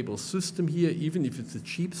capable system here, even if it's a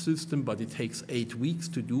cheap system, but it takes 8 weeks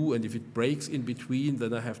to do, and if it breaks in between,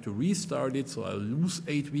 then I have to restart it, so I lose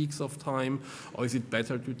 8 weeks of time, or is it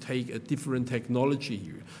better to take a different technology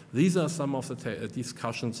here? These are some of the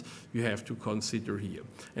discussions you have to consider here.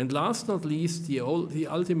 And last not least, the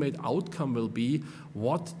ultimate outcome will be,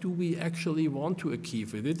 what do we actually want to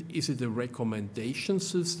achieve with it? Is it a recommendation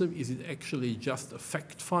system? Is it actually just a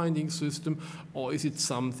fact-finding system? Or is it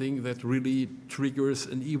something that really triggers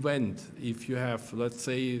an event? If you have, let's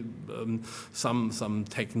say, some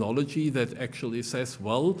technology that actually says,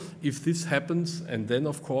 well, if this happens, and then,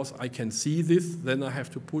 of course, I can see this, then I have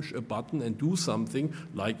to push a button and do something,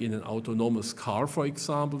 like in an autonomous car, for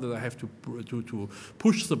example, that I have to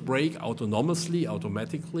push the brake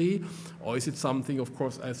automatically, or is it something, of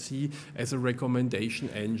course, I see as a recommendation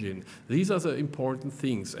engine? These are the important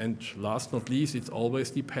things, and last not least, it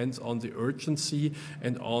always depends on the urgency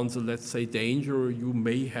and on the, let's say, danger you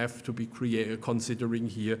may have to be considering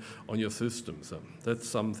here on your system. So that's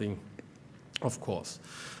something, of course.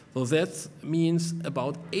 So that means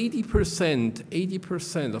about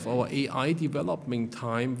 80% of our AI development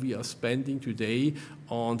time we are spending today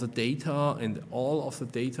on the data and all of the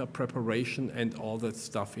data preparation and all that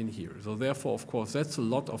stuff in here. So therefore, of course, that's a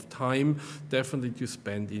lot of time definitely to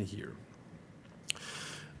spend in here.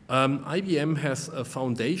 IBM has a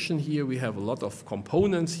foundation here. We have a lot of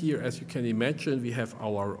components here. As you can imagine, we have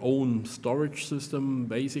our own storage system.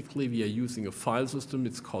 Basically, we are using a file system.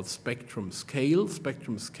 It's called Spectrum Scale.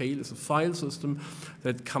 Spectrum Scale is a file system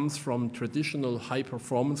that comes from traditional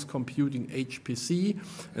high-performance computing HPC,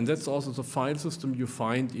 and that's also the file system you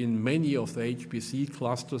find in many of the HPC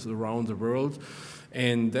clusters around the world.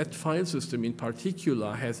 And that file system in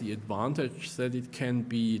particular has the advantage that it can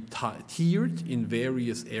be tiered in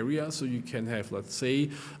various areas. So you can have, let's say,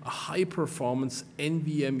 a high-performance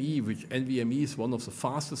NVMe, which NVMe is one of the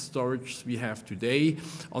fastest storage we have today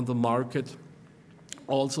on the market.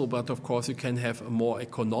 Also, but of course you can have a more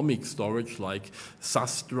economic storage like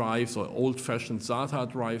SAS drives or old-fashioned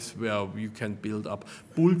SATA drives where you can build up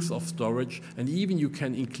bulks of storage, and even you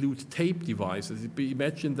can include tape devices.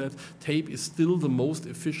 Imagine that tape is still the most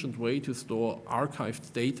efficient way to store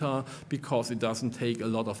archived data because it doesn't take a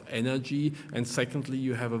lot of energy, and secondly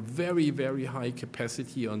you have a very, very high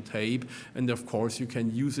capacity on tape, and of course you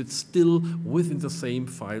can use it still within the same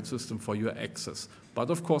file system for your access. But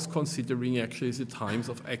of course, considering actually the times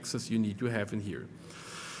of access you need to have in here.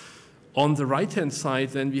 On the right-hand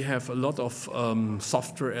side, then we have a lot of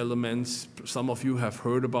software elements. Some of you have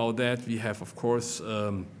heard about that. We have, of course,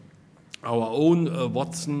 our own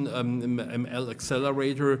Watson ML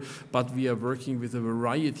accelerator, but we are working with a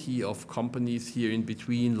variety of companies here in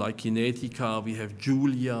between, like Kinetica. We have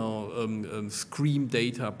Julia, Scream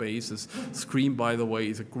databases. Scream, by the way,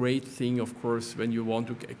 is a great thing, of course, when you want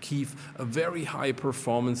to keep a very high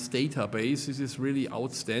performance database. This is really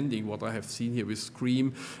outstanding what I have seen here with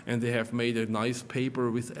Scream, and they have made a nice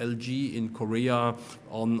paper with LG in Korea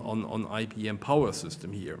on IBM Power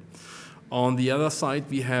System here. On the other side,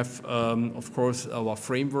 we have, of course, our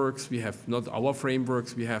frameworks. We have not our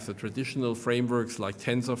frameworks, we have the traditional frameworks like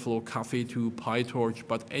TensorFlow, Caffe2, PyTorch,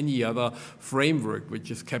 but any other framework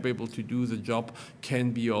which is capable to do the job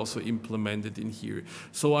can be also implemented in here.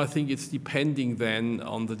 So I think it's depending then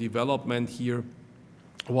on the development here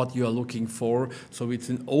what you are looking for. So it's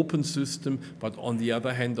an open system, but on the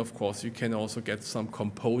other hand, of course, you can also get some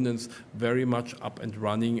components very much up and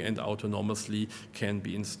running and autonomously can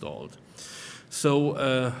be installed. So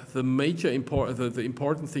the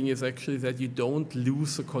important thing is actually that you don't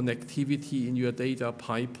lose the connectivity in your data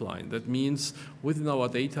pipeline. That means within our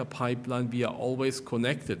data pipeline, we are always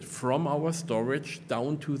connected from our storage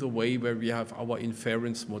down to the way where we have our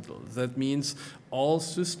inference model. That means all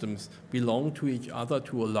systems belong to each other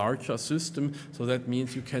to a larger system. So that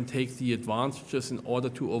means you can take the advantages in order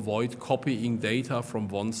to avoid copying data from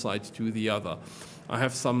one side to the other. I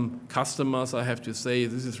have some customers, I have to say,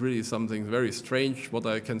 this is really something very strange. What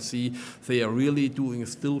I can see, they are really doing a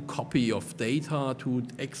still copy of data to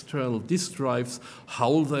external disk drives,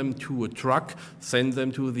 haul them to a truck, send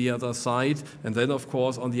them to the other side, and then, of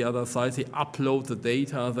course, on the other side, they upload the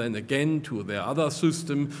data then again to their other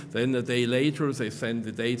system. Then a day later, they send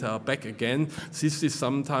the data back again. This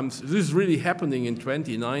is really happening in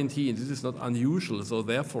 2019. This is not unusual. So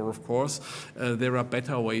therefore, of course, there are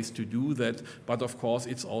better ways to do that. But of course,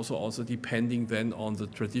 it's also depending then on the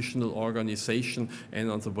traditional organization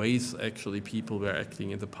and on the ways actually people were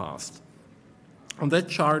acting in the past. On that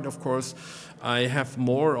chart, of course, I have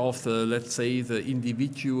more of the, let's say, the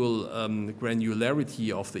individual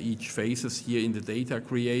granularity of each phases here in the data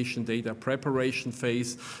creation, data preparation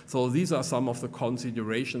phase. So these are some of the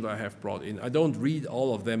considerations I have brought in. I don't read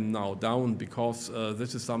all of them now down because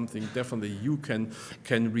this is something definitely you can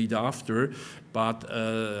read after. But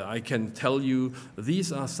I can tell you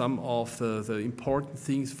these are some of the important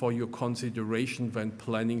things for your consideration when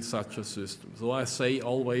planning such a system. So I say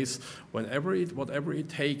always, whatever it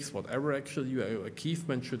takes, whatever actually your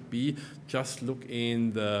achievement should be, just look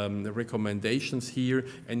in the recommendations here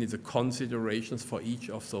and in the considerations for each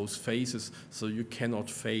of those phases, so you cannot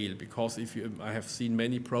fail. Because I have seen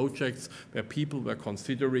many projects where people were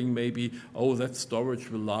considering maybe, oh, that storage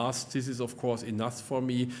will last. This is of course enough for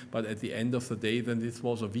me, but at the end of the day, then this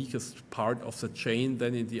was the weakest part of the chain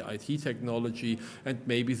then in the IT technology, and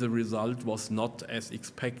maybe the result was not as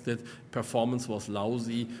expected, performance was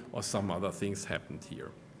lousy, or some other things happened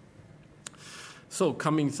here. So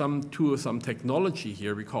coming to some technology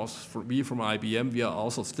here, because we from IBM, we are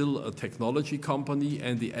also still a technology company,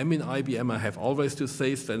 and the M in IBM, I have always to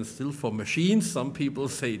say, stands still for machines. Some people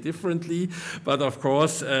say differently, but of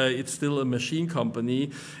course, it's still a machine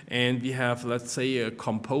company. And we have, let's say, a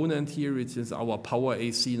component here, which is our Power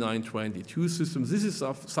AC 922 system. This is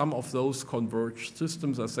some of those converged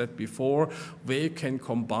systems I said before, where you can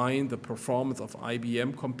combine the performance of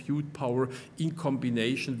IBM compute power in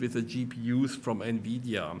combination with the GPUs from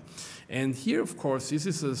NVIDIA. And here, of course, this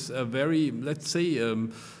is a very, let's say,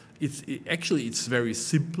 it's very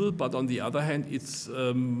simple, but on the other hand,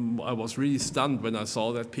 I was really stunned when I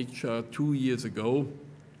saw that picture 2 years ago,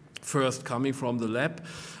 first coming from the lab.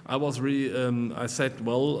 I was really, I said,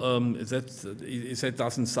 well, that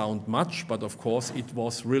doesn't sound much, but of course it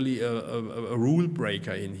was really a rule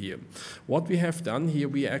breaker in here. What we have done here,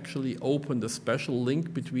 we actually opened a special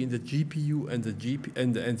link between the GPU and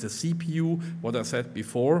the CPU, what I said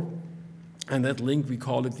before. And that link, we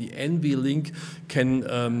call it the NV link,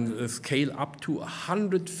 can scale up to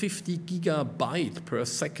 150 gigabyte per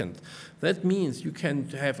second. That means you can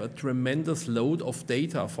have a tremendous load of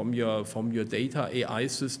data from your data AI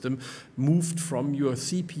system moved from your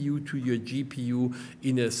CPU to your GPU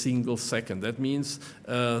in a single second. That means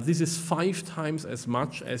this is 5 times as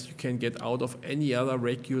much as you can get out of any other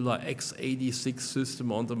regular x86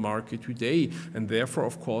 system on the market today. And therefore,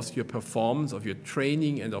 of course, your performance of your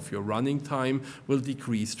training and of your running time will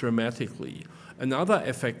decrease dramatically. Another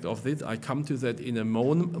effect of this, I come to that in a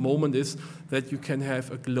moment, is that you can have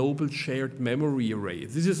a global shared memory array.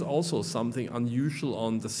 This is also something unusual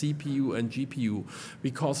on the CPU and GPU,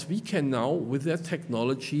 because we can now, with that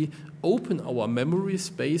technology, open our memory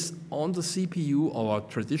space on the CPU, our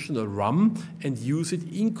traditional RAM, and use it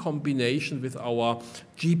in combination with our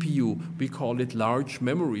GPU. We call it large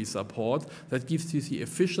memory support. That gives you the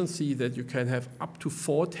efficiency that you can have up to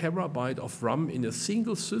 4 terabyte of RAM in a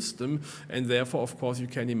single system, and therefore, of course, you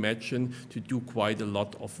can imagine to do quite a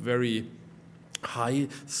lot of very high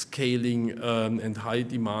scaling and high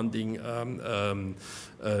demanding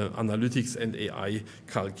analytics and AI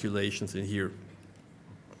calculations in here.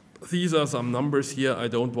 These are some numbers here. I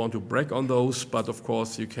don't want to brag on those, but of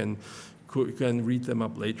course you can read them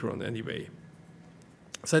up later on anyway.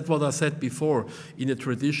 That's what I said before. In a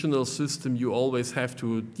traditional system, you always have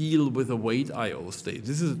to deal with a wait I/O state.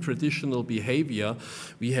 This is a traditional behavior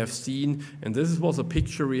we have seen, and this was a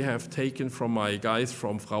picture we have taken from my guys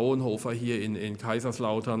from Fraunhofer here in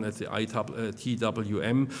Kaiserslautern at the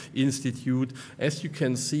TWM Institute. As you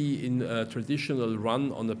can see in a traditional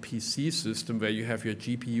run on a PC system where you have your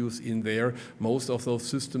GPUs in there, most of those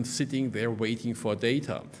systems sitting there waiting for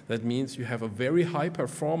data. That means you have a very high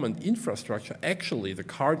performant infrastructure. Actually,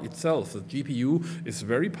 the card itself, the GPU, is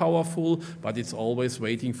very powerful, but it's always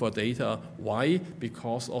waiting for data. Why?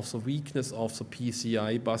 Because of the weakness of the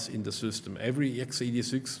PCI bus in the system. Every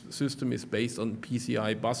x86 system is based on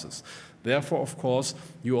PCI buses. Therefore, of course,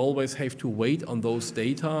 you always have to wait on those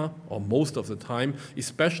data, or most of the time,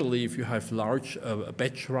 especially if you have large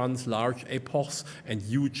batch runs, large epochs, and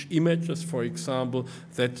huge images, for example,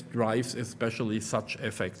 that drives especially such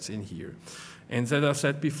effects in here. And as I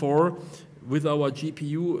said before, with our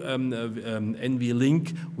GPU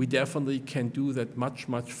NVLink, we definitely can do that much,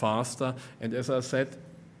 much faster. And as I said,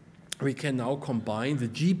 we can now combine the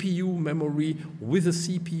GPU memory with the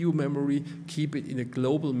CPU memory, keep it in a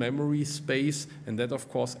global memory space, and that, of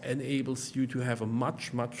course, enables you to have a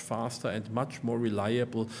much, much faster and much more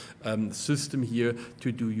reliable system here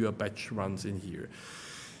to do your batch runs in here.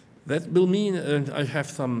 That will mean, and I have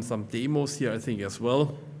some demos here, I think, as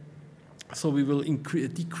well. So we will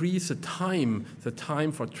decrease the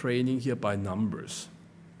time for training here by numbers.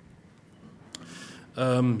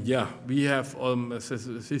 Yeah, we have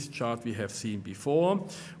this chart we have seen before.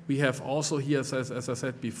 We have also here, as I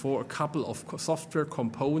said before, a couple of software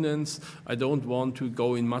components. I don't want to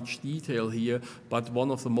go in much detail here, but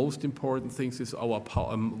one of the most important things is our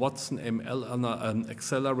Watson ML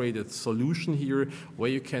accelerated solution here, where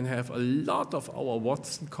you can have a lot of our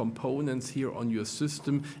Watson components here on your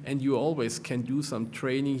system, and you always can do some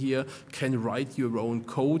training here, can write your own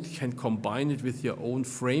code, can combine it with your own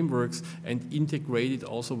frameworks, and integrate it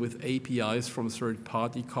also with APIs from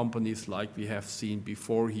third-party companies like we have seen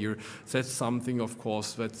before here. That's something, of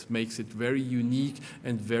course, that makes it very unique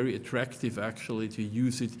and very attractive actually to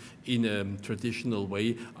use it in a traditional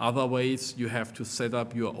way. Other ways, you have to set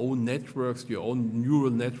up your own networks, your own neural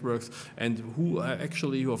networks, and who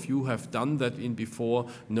actually of you have done that in before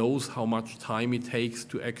knows how much time it takes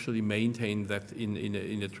to actually maintain that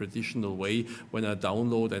in a traditional way when I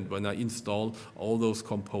download and when I install all those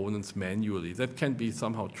components manually. That can be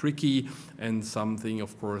somehow tricky and something,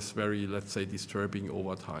 of course, very, let's say, disturbing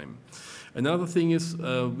over time. Another thing is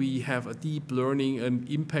we have a deep learning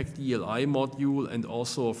impact DLI module, and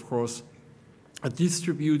also, of course, a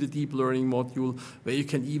distributed deep learning module where you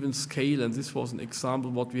can even scale, and this was an example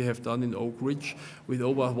what we have done in Oak Ridge with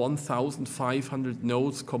over 1,500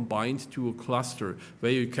 nodes combined to a cluster,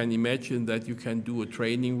 where you can imagine that you can do a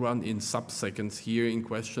training run in sub-seconds here in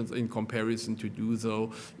comparison to do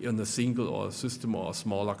so in a single or a system or a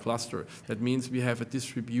smaller cluster. That means we have a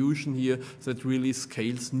distribution here that really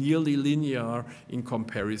scales nearly linear in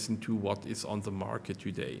comparison to what is on the market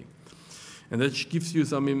today. And that gives you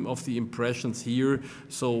some of the impressions here.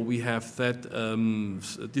 So we have that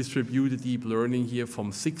distributed deep learning here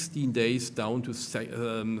from 16 days down to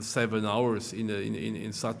 7 hours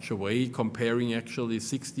in such a way, comparing actually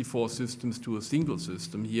 64 systems to a single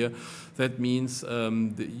system here. That means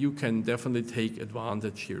that you can definitely take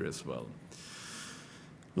advantage here as well.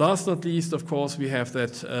 Last not least, of course, we have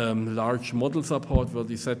that large model support, what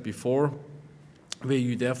we said before, where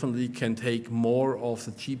you definitely can take more of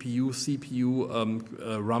the GPU,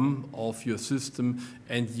 CPU, RAM of your system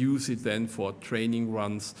and use it then for training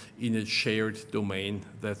runs in a shared domain.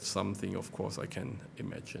 That's something, of course, I can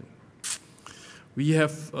imagine. We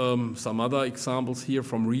have some other examples here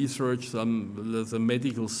from research, the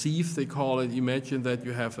medical sieve, they call it. Imagine that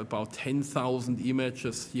you have about 10,000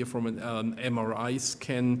 images here from an MRI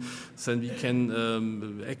scan. Then we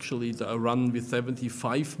can actually run with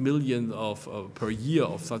 75 million per year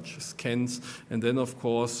of such scans. And then, of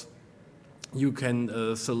course, you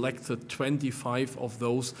can select 25 of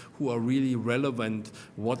those who are really relevant,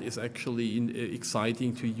 what is actually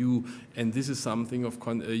exciting to you. And this is something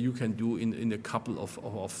you can do in a couple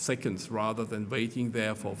of seconds rather than waiting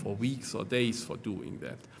there for weeks or days for doing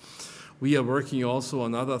that. We are working also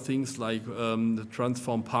on other things like the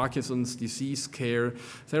transform Parkinson's disease care.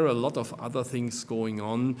 There are a lot of other things going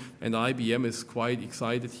on, and IBM is quite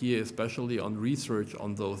excited here, especially on research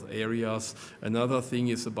on those areas. Another thing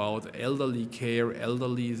is about elderly care,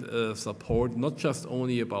 elderly support, not just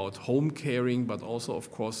only about home caring, but also,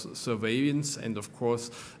 of course, surveillance and, of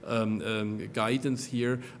course, guidance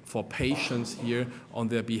here for patients here on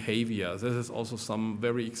their behavior. This is also some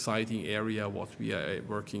very exciting area what we are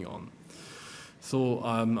working on. So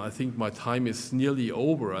I think my time is nearly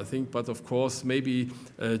over, I think, but of course, maybe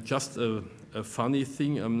just a funny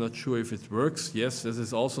thing, I'm not sure if it works. Yes, this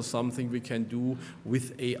is also something we can do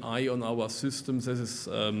with AI on our systems. This is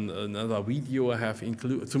another video I have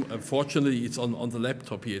included. Unfortunately, it's on the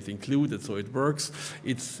laptop here, it's included, so it works.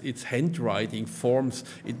 It's handwriting forms.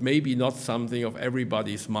 It may be not something of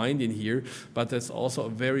everybody's mind in here, but that's also a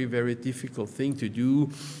very, very difficult thing to do.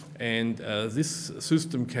 And this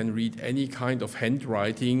system can read any kind of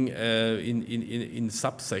handwriting in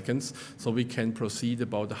sub-seconds. So we can proceed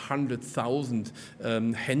about 100,000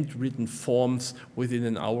 handwritten forms within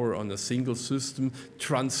an hour on a single system,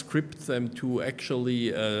 transcript them to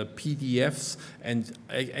actually PDFs, and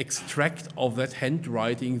extract of that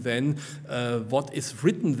handwriting then what is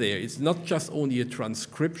written there. It's not just only a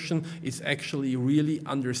transcription, it's actually really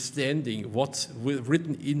understanding what's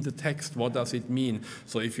written in the text, what does it mean.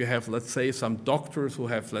 So if you have, let's say, some doctors who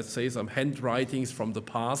have, let's say, some handwritings from the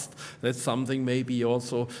past, that's something maybe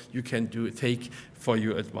also you can take for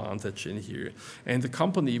your advantage in here. And the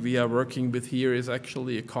company we are working with here is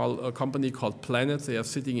actually a company called Planet. They are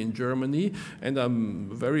sitting in Germany, and I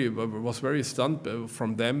was very stunned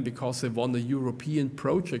from them because they won a European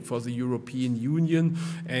project for the European Union,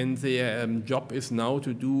 and their job is now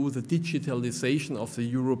to do the digitalization of the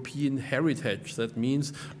European heritage. That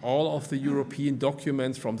means all of the European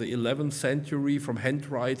documents from the 11th century, from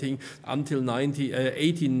handwriting until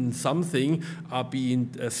 18 something, are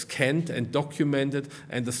being scanned and documented,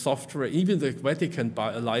 and the software, even the Vatican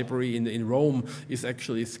library in Rome, is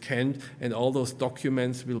actually scanned, and all those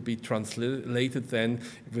documents will be translated then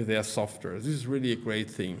with their software. This is really a great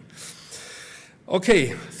thing.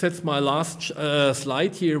 Okay, that's my last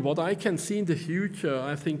slide here. What I can see in the future,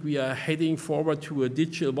 I think we are heading forward to a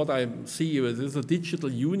digital, what I see is a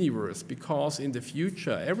digital universe, because in the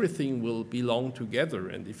future everything will belong together.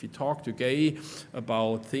 And if you talk to Gay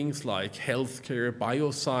about things like healthcare,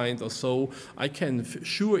 bioscience or so, I can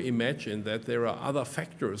sure imagine that there are other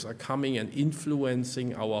factors are coming and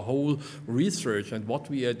influencing our whole research and what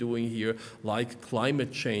we are doing here, like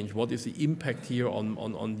climate change. What is the impact here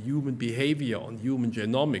on human behavior, on human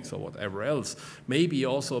genomics or whatever else. Maybe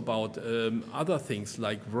also about other things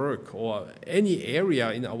like work, or any area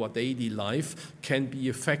in our daily life can be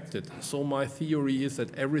affected. So my theory is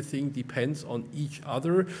that everything depends on each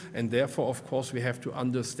other, and therefore, of course, we have to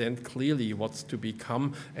understand clearly what's to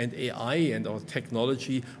become, and AI and our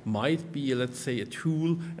technology might be, let's say, a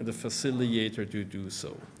tool and a facilitator to do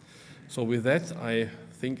so. So with that, I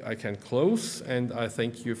think I can close, and I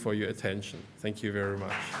thank you for your attention. Thank you very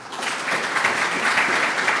much.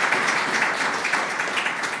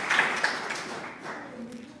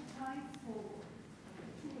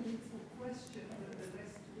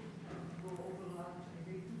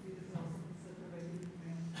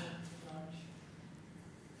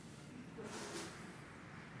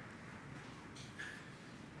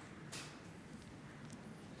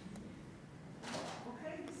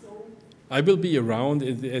 I will be around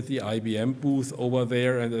at the IBM booth over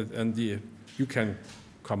there, and you can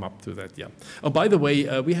come up to that, yeah. Oh, by the way,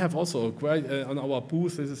 we have also quite on our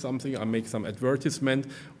booth, this is something, I make some advertisement.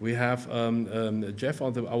 We have Jeff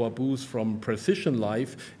on our booth from Precision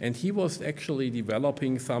Life, and he was actually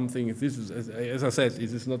developing something. This is, as I said,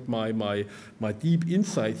 this is not my deep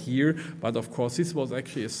insight here, but of course this was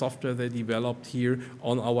actually a software they developed here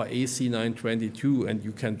on our AC922, and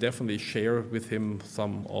you can definitely share with him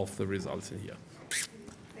some of the results in here.